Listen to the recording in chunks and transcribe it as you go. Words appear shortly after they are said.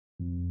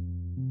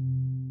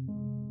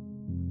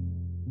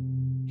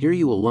Here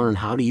you will learn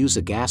how to use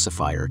a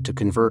gasifier to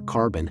convert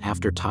carbon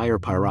after tire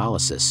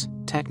pyrolysis,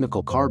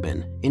 technical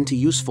carbon, into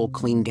useful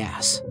clean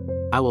gas.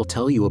 I will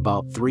tell you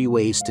about 3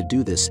 ways to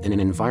do this in an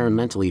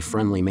environmentally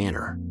friendly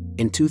manner.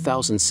 In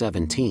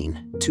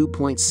 2017,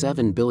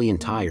 2.7 billion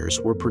tires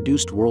were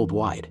produced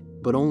worldwide,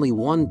 but only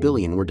 1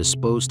 billion were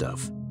disposed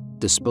of.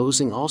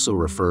 Disposing also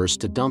refers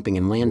to dumping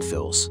in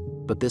landfills,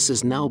 but this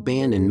is now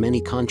banned in many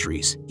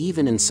countries,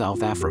 even in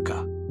South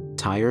Africa.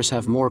 Tires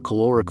have more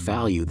caloric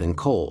value than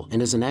coal and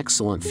is an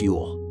excellent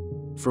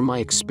fuel. From my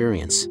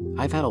experience,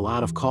 I've had a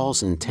lot of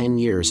calls in 10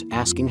 years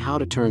asking how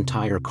to turn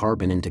tire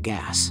carbon into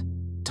gas.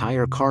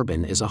 Tire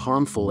carbon is a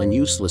harmful and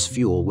useless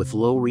fuel with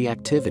low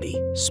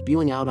reactivity,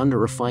 spewing out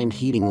under-refined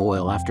heating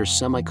oil after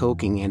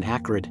semi-coking and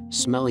acrid,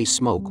 smelly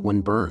smoke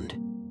when burned.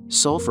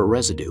 Sulfur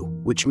residue,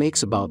 which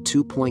makes about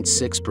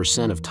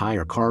 2.6% of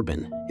tire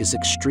carbon, is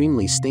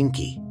extremely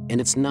stinky,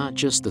 and it's not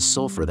just the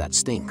sulfur that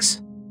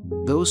stinks.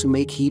 Those who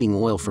make heating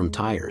oil from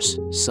tires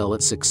sell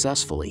it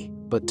successfully,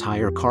 but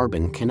tire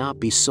carbon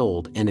cannot be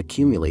sold and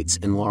accumulates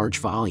in large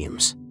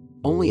volumes.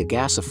 Only a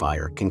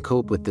gasifier can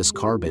cope with this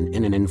carbon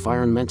in an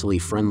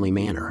environmentally friendly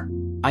manner.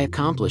 I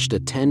accomplished a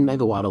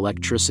 10-megawatt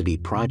electricity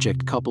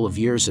project couple of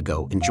years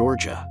ago in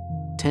Georgia.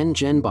 10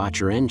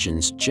 Genbacher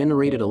engines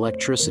generated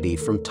electricity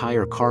from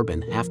tire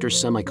carbon after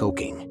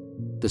semi-coking.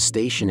 The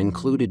station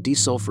included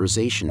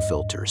desulfurization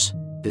filters.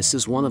 This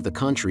is one of the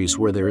countries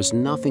where there is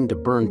nothing to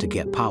burn to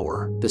get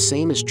power. The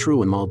same is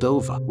true in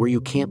Moldova, where you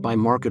can't buy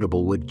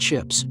marketable wood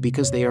chips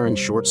because they are in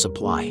short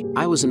supply.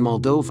 I was in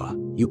Moldova.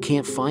 You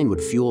can't find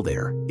wood fuel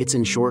there, it's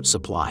in short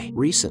supply.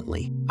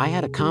 Recently, I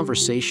had a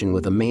conversation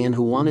with a man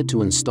who wanted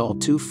to install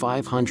 2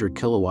 500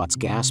 kilowatts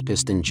gas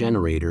piston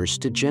generators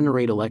to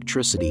generate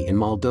electricity in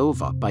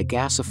Moldova by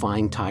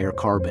gasifying tire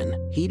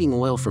carbon. Heating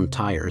oil from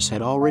tires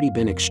had already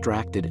been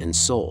extracted and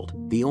sold.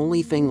 The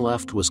only thing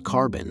left was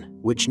carbon,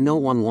 which no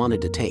one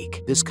wanted to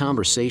take. This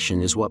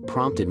conversation is what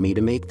prompted me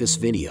to make this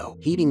video.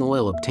 Heating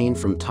oil obtained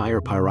from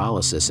tire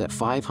pyrolysis at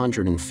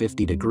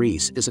 550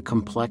 degrees is a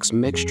complex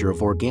mixture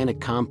of organic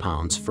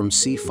compounds from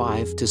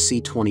C5 to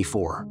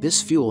C24.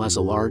 This fuel has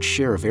a large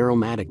share of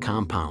aromatic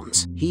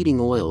compounds. Heating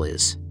oil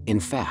is, in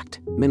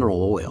fact,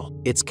 mineral oil.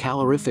 Its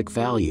calorific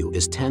value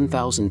is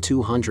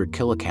 10,200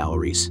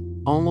 kilocalories,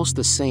 almost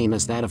the same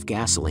as that of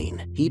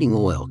gasoline. Heating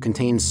oil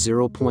contains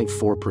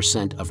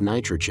 0.4% of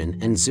nitrogen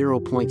and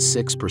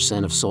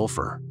 0.6% of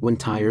sulfur. When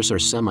tires are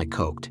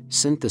semi-coaked,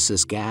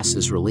 synthesis gas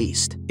is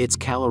released. Its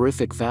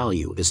calorific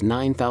value is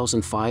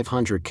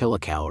 9,500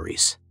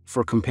 kilocalories.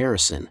 For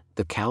comparison,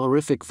 the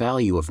calorific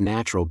value of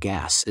natural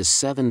gas is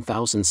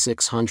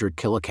 7,600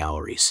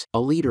 kilocalories. A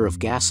liter of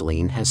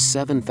gasoline has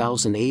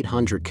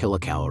 7,800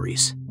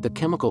 kilocalories. The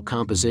chemical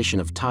composition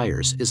of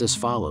tires is as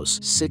follows: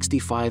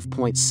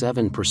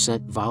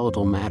 65.7%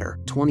 volatile matter,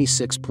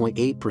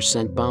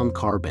 26.8% bound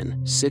carbon,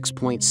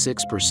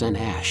 6.6%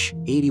 ash,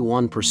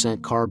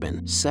 81%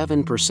 carbon,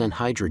 7%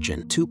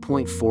 hydrogen,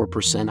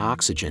 2.4%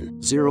 oxygen,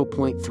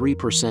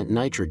 0.3%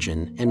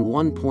 nitrogen, and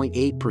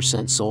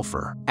 1.8%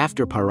 sulfur.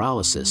 After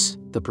pyrolysis,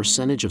 the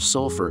percentage of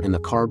sulfur in the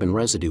carbon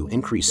residue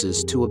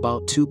increases to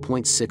about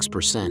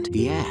 2.6%.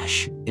 The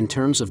ash, in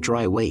terms of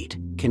dry weight,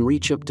 can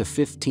reach up to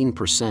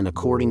 15%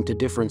 according to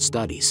different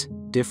studies.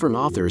 Different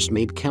authors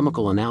made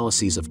chemical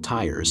analyses of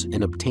tires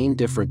and obtained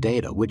different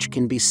data, which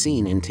can be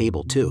seen in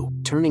Table 2.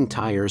 Turning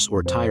tires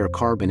or tire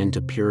carbon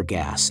into pure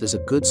gas is a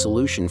good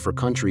solution for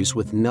countries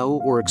with no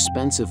or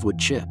expensive wood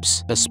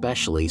chips,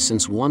 especially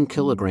since 1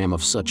 kilogram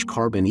of such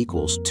carbon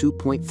equals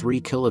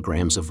 2.3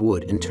 kilograms of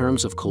wood in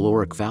terms of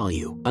caloric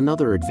value.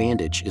 Another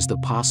advantage is the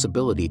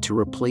possibility to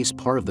replace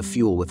part of the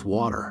fuel with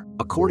water.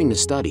 According to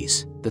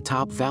studies, the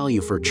top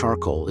value for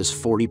charcoal is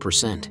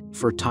 40%.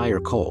 For tire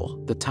coal,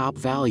 the top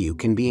value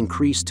can be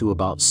increased to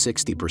about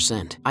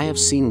 60%. I have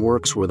seen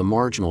works where the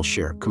marginal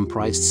share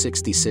comprised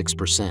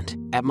 66%.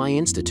 At my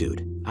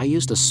institute, I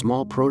used a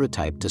small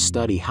prototype to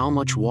study how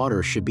much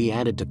water should be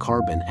added to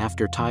carbon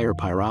after tire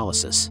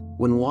pyrolysis.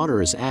 When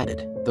water is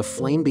added, the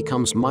flame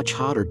becomes much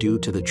hotter due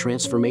to the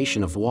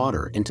transformation of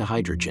water into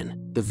hydrogen.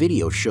 The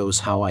video shows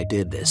how I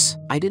did this.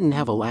 I didn't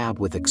have a lab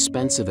with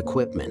expensive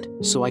equipment,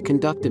 so I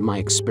conducted my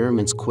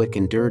experiments quick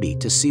and dirty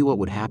to see what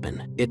would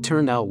happen. It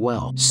turned out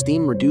well.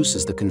 Steam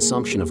reduces the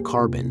consumption of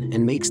carbon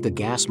and makes the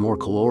gas more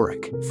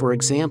caloric. For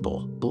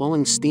example,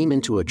 blowing steam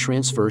into a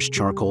transverse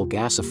charcoal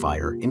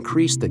gasifier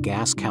increased the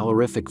gas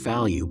calorific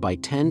value by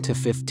 10 to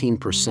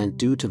 15%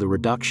 due to the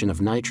reduction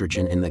of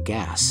nitrogen in the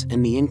gas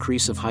and the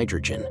increase of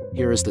hydrogen.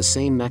 Here is the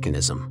same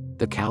mechanism.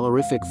 The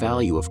calorific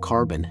value of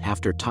carbon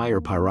after tire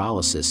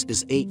pyrolysis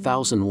is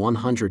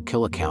 8,100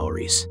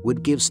 kilocalories.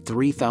 Wood gives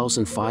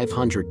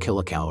 3,500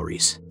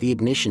 kilocalories. The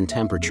ignition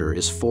temperature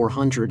is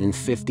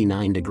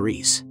 459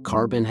 degrees.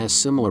 Carbon has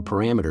similar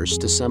parameters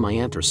to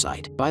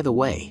semi-anthracite. By the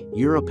way,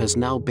 Europe has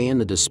now banned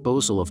the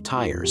disposal of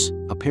tires.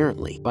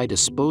 Apparently, by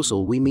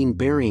disposal we mean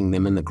burying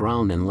them in the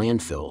ground in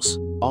landfills.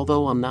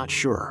 Although I'm not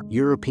sure.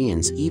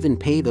 Europeans even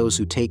pay those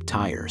who take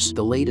tires.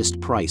 The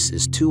latest price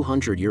is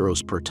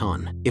 €200 per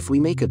ton. If we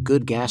make a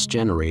good gas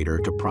generator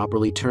to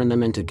properly turn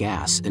them into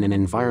gas in an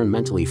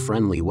environmentally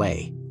friendly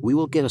way, we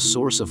will get a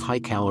source of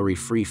high-calorie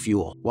free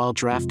fuel. While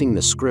drafting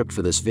the script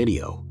for this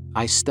video,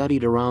 I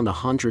studied around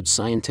 100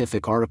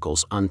 scientific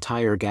articles on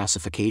tire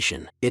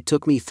gasification. It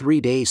took me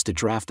 3 days to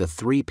draft a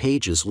 3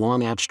 pages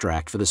long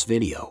abstract for this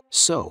video.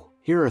 So,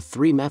 here are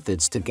 3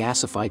 methods to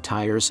gasify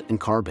tires and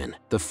carbon.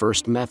 The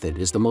first method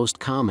is the most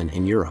common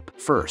in Europe.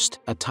 First,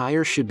 a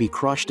tire should be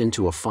crushed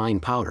into a fine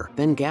powder,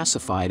 then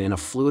gasified in a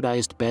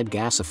fluidized bed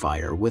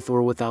gasifier with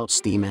or without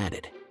steam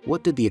added.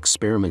 What did the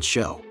experiment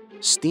show?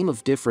 Steam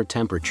of different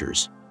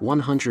temperatures,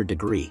 100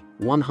 degree,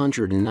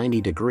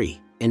 190 degree,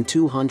 and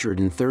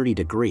 230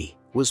 degree,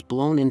 was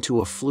blown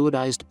into a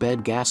fluidized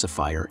bed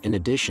gasifier in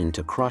addition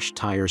to crushed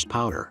tires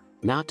powder,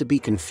 not to be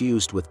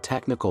confused with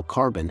technical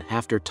carbon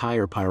after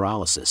tire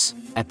pyrolysis.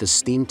 At the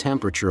steam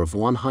temperature of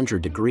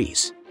 100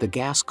 degrees, the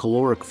gas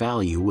caloric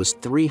value was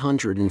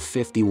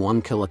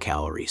 351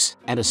 kilocalories.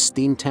 At a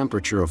steam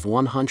temperature of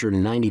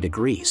 190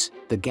 degrees,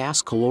 the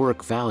gas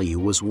caloric value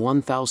was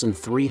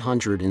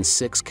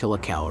 1,306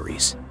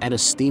 kilocalories. At a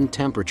steam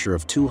temperature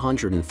of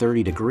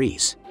 230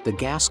 degrees, the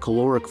gas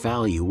caloric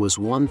value was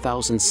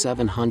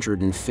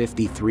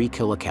 1,753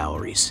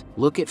 kilocalories.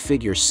 Look at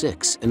figure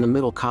 6 in the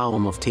middle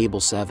column of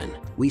table 7.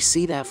 We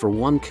see that for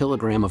 1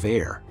 kilogram of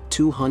air,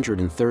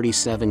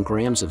 237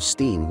 grams of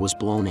steam was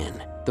blown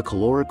in. The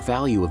caloric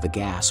value of the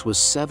gas was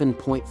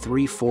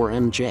 7.34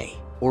 mJ,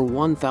 or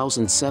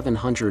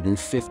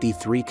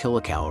 1,753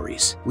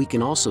 kilocalories. We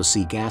can also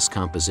see gas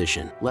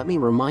composition. Let me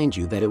remind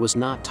you that it was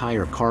not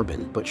tire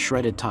carbon but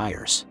shredded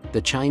tires.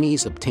 The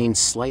Chinese obtained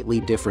slightly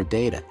different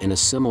data in a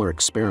similar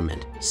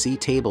experiment. See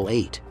Table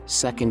 8,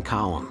 second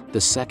column. The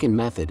second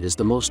method is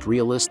the most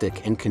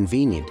realistic and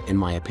convenient in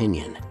my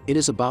opinion. It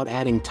is about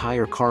adding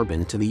tire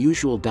carbon to the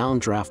usual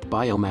downdraft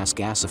biomass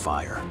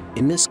gasifier.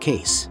 In this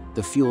case,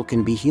 the fuel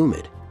can be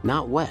humid,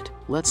 not wet.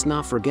 Let's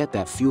not forget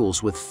that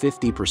fuels with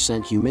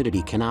 50%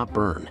 humidity cannot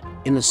burn.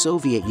 In the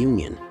Soviet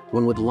Union,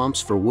 when wood lumps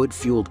for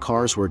wood-fueled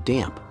cars were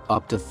damp,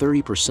 up to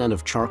 30%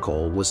 of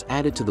charcoal was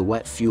added to the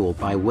wet fuel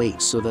by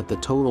weight so that the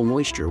total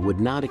moisture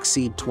would not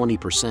exceed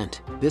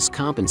 20%. This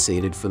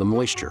compensated for the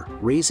moisture,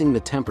 raising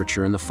the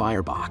temperature in the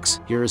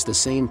firebox. Here is the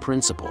same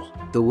principle.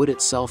 The wood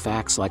itself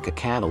acts like a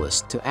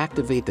catalyst to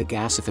activate the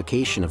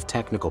gasification of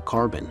technical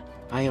carbon.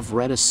 I have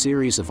read a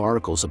series of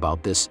articles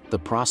about this. The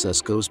process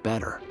goes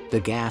better.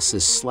 The gas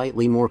is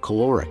slightly more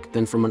caloric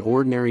than from an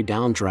ordinary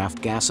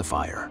downdraft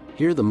gasifier.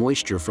 Here the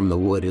moisture from the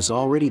wood is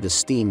already the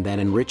steam that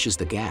enriches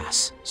the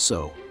gas,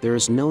 so there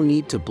is no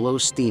need to blow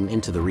steam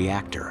into the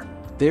reactor.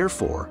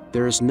 Therefore,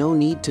 there is no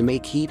need to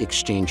make heat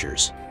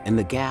exchangers, and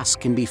the gas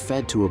can be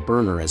fed to a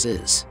burner as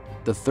is.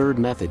 The third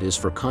method is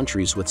for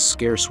countries with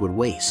scarce wood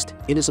waste.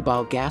 It is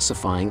about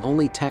gasifying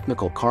only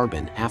technical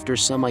carbon after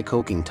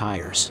semi-coking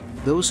tires.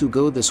 Those who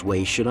go this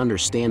way should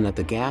understand that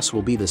the gas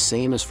will be the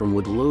same as from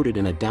wood loaded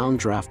in a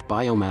downdraft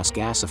biomass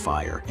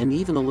gasifier and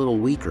even a little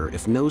weaker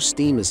if no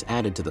steam is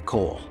added to the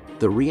coal.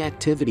 The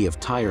reactivity of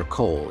tire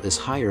coal is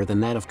higher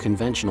than that of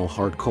conventional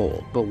hard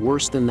coal, but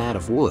worse than that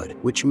of wood,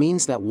 which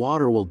means that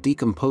water will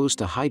decompose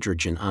to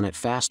hydrogen on it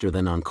faster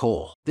than on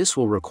coal. This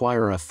will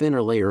require a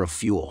thinner layer of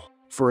fuel.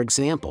 For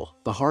example,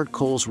 the hard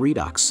coal's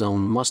redox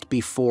zone must be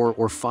 4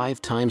 or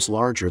 5 times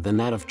larger than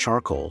that of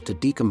charcoal to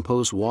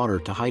decompose water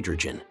to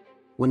hydrogen.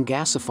 When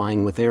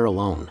gasifying with air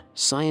alone,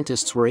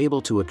 scientists were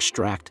able to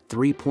extract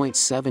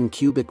 3.7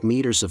 cubic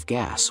meters of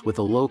gas with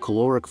a low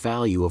caloric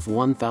value of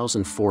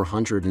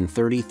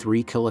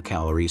 1,433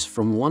 kilocalories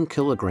from 1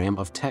 kilogram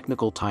of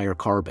technical tire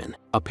carbon.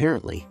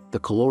 Apparently, the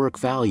caloric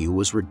value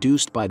was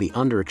reduced by the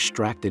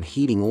under-extracted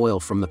heating oil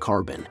from the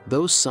carbon.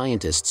 Those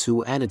scientists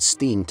who added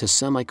steam to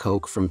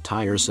semi-coke from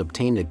tires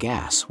obtained a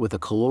gas with a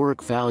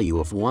caloric value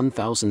of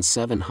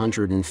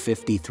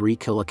 1,753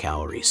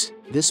 kilocalories.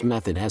 This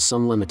method has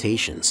some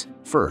limitations.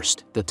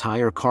 First, the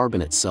tire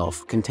carbon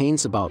itself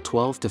contains about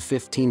 12 to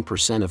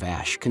 15% of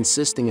ash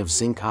consisting of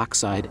zinc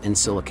oxide and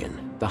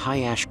silicon. The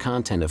high ash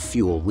content of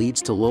fuel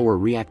leads to lower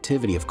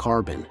reactivity of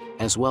carbon,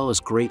 as well as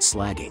great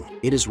slagging.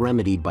 It is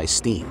remedied by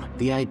steam.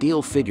 The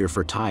ideal figure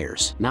for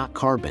tires, not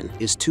carbon,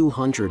 is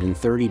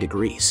 230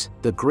 degrees.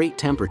 The grate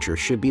temperature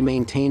should be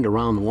maintained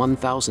around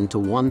 1000 to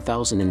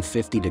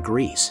 1050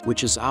 degrees,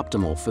 which is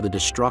optimal for the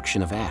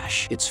destruction of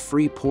ash. It's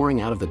free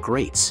pouring out of the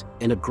grates,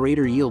 and a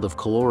greater yield of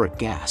caloric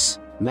gas,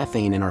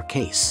 methane in our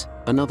case.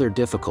 Another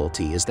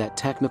difficulty is that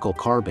technical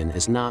carbon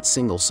is not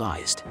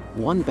single-sized.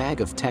 One bag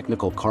of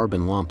technical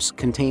carbon lumps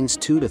contains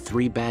 2 to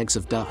 3 bags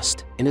of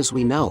dust, and as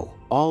we know,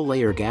 all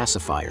layer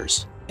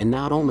gasifiers, and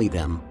not only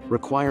them,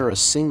 require a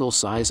single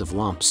size of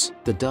lumps.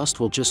 The dust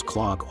will just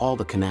clog all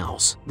the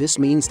canals. This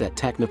means that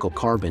technical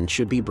carbon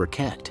should be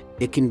briquetted.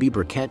 It can be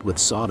briquetted with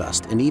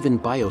sawdust and even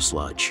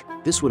biosludge.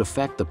 This would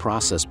affect the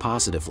process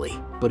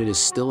positively, but it is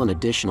still an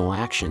additional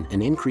action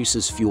and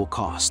increases fuel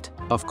cost.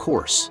 Of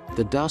course,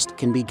 the dust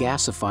can be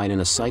gasified in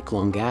a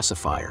cyclone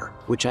gasifier,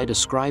 which I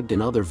described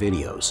in other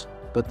videos,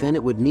 but then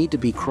it would need to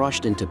be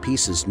crushed into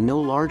pieces no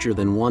larger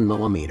than 1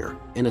 millimeter,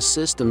 and a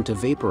system to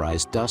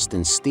vaporize dust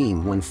and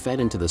steam when fed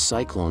into the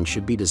cyclone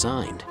should be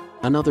designed.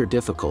 Another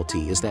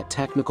difficulty is that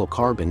technical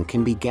carbon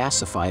can be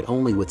gasified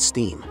only with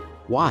steam.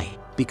 Why?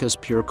 Because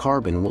pure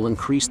carbon will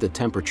increase the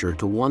temperature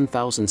to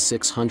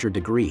 1600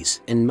 degrees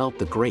and melt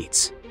the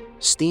grates.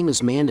 Steam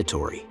is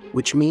mandatory,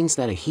 which means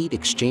that a heat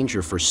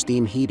exchanger for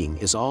steam heating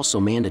is also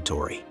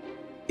mandatory.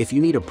 If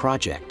you need a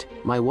project,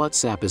 my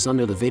WhatsApp is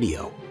under the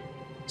video.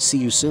 See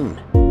you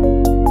soon.